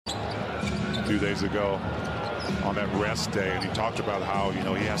few days ago on that rest day, and he talked about how, you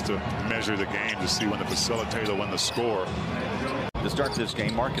know, he has to measure the game to see when the facilitator win the score. To start this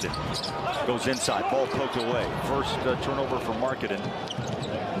game, Marketing goes inside, ball poked away. First turnover for Marketing.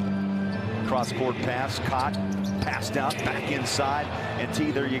 Cross-court pass, caught, passed out, back inside, and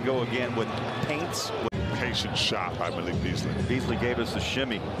there you go again with paints. Patient shot by Malik Beasley. Beasley gave us the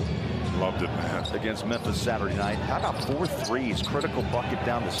shimmy. Loved it, man. Against Memphis Saturday night. How about 4 threes? Critical bucket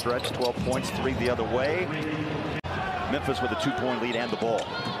down the stretch. 12 points, 3 the other way. Memphis with a 2-point lead and the ball.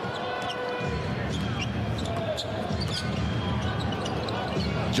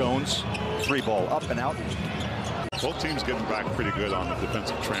 Jones, 3 ball up and out. Both teams getting back pretty good on the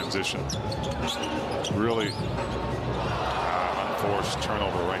defensive transition. Really unforced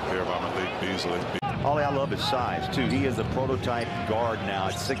turnover right there by Malik Beasley. Ollie, I love his size, too. He is a prototype guard now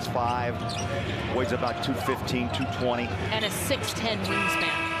at 6'5", weighs about 215, 220. And a 6'10" wingspan.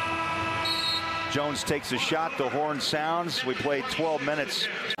 Jones takes a shot. The horn sounds. We played 12 minutes.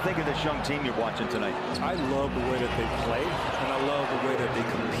 Think of this young team you're watching tonight. I love the way that they play, and I love the way that they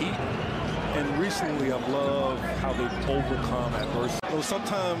compete. And recently, I've loved how they've overcome adversity. So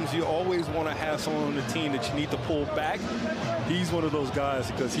sometimes you always want to have someone on the team that you need to pull back. He's one of those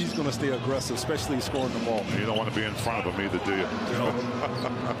guys because he's going to stay aggressive, especially scoring the ball. You don't want to be in front of him either, do you? No.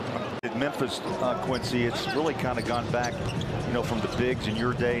 At Memphis, Quincy, it's really kind of gone back, you know, from the bigs in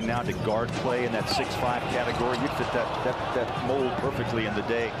your day now to guard play in that 6'5" category. You fit that mold perfectly in the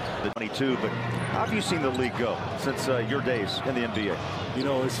day, the 22. But how have you seen the league go since your days in the NBA? You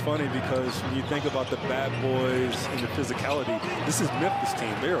know, it's funny because when you think about the bad boys and the physicality, this is Memphis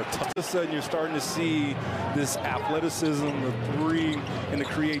team. They're tough. All of a sudden, you're starting to see this athleticism, the three, and the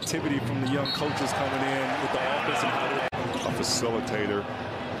creativity from the young coaches coming in with the offense and how they're a facilitator,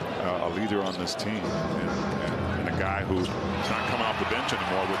 a leader on this team, and a guy who's not coming off the bench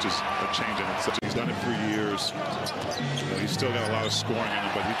anymore, which is a change in it. He's done it for years. You know, he's still got a lot of scoring in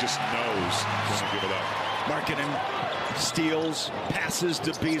him, but he just knows when to give it up. Marketing, steals, passes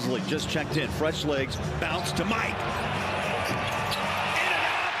to Beasley. Just checked in. Fresh legs, bounce to Mike.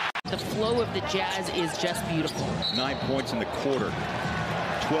 The flow of the Jazz is just beautiful. 9 points in the quarter.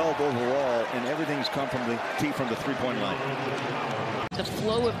 12 overall, and everything's come from the three-point line. The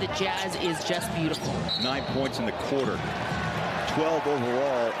flow of the Jazz is just beautiful. 9 points in the quarter. 12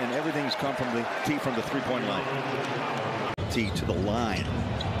 overall, and everything's come from the three-point line. T to the line.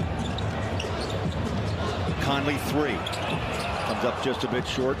 Conley, 3. Comes up just a bit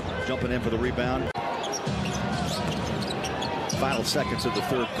short. Jumping in for the rebound. Final seconds of the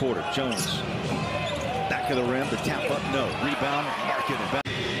third quarter. Jones. Back of the rim. The tap up, no. Rebound. Marketing back.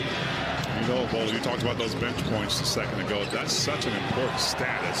 You know, Bowler, you talked about those bench points a second ago. That's such an important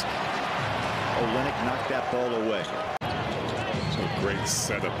status. Olynyk knocked that ball away. So great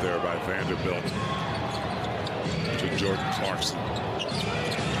setup there by Vanderbilt to Jordan Clarkson.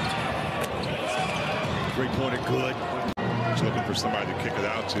 Three-pointer good. He's looking for somebody to kick it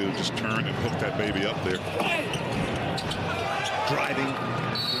out to. Just turn and hook that baby up there. Driving,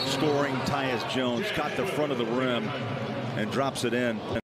 scoring, Tyus Jones caught the front of the rim and drops it in.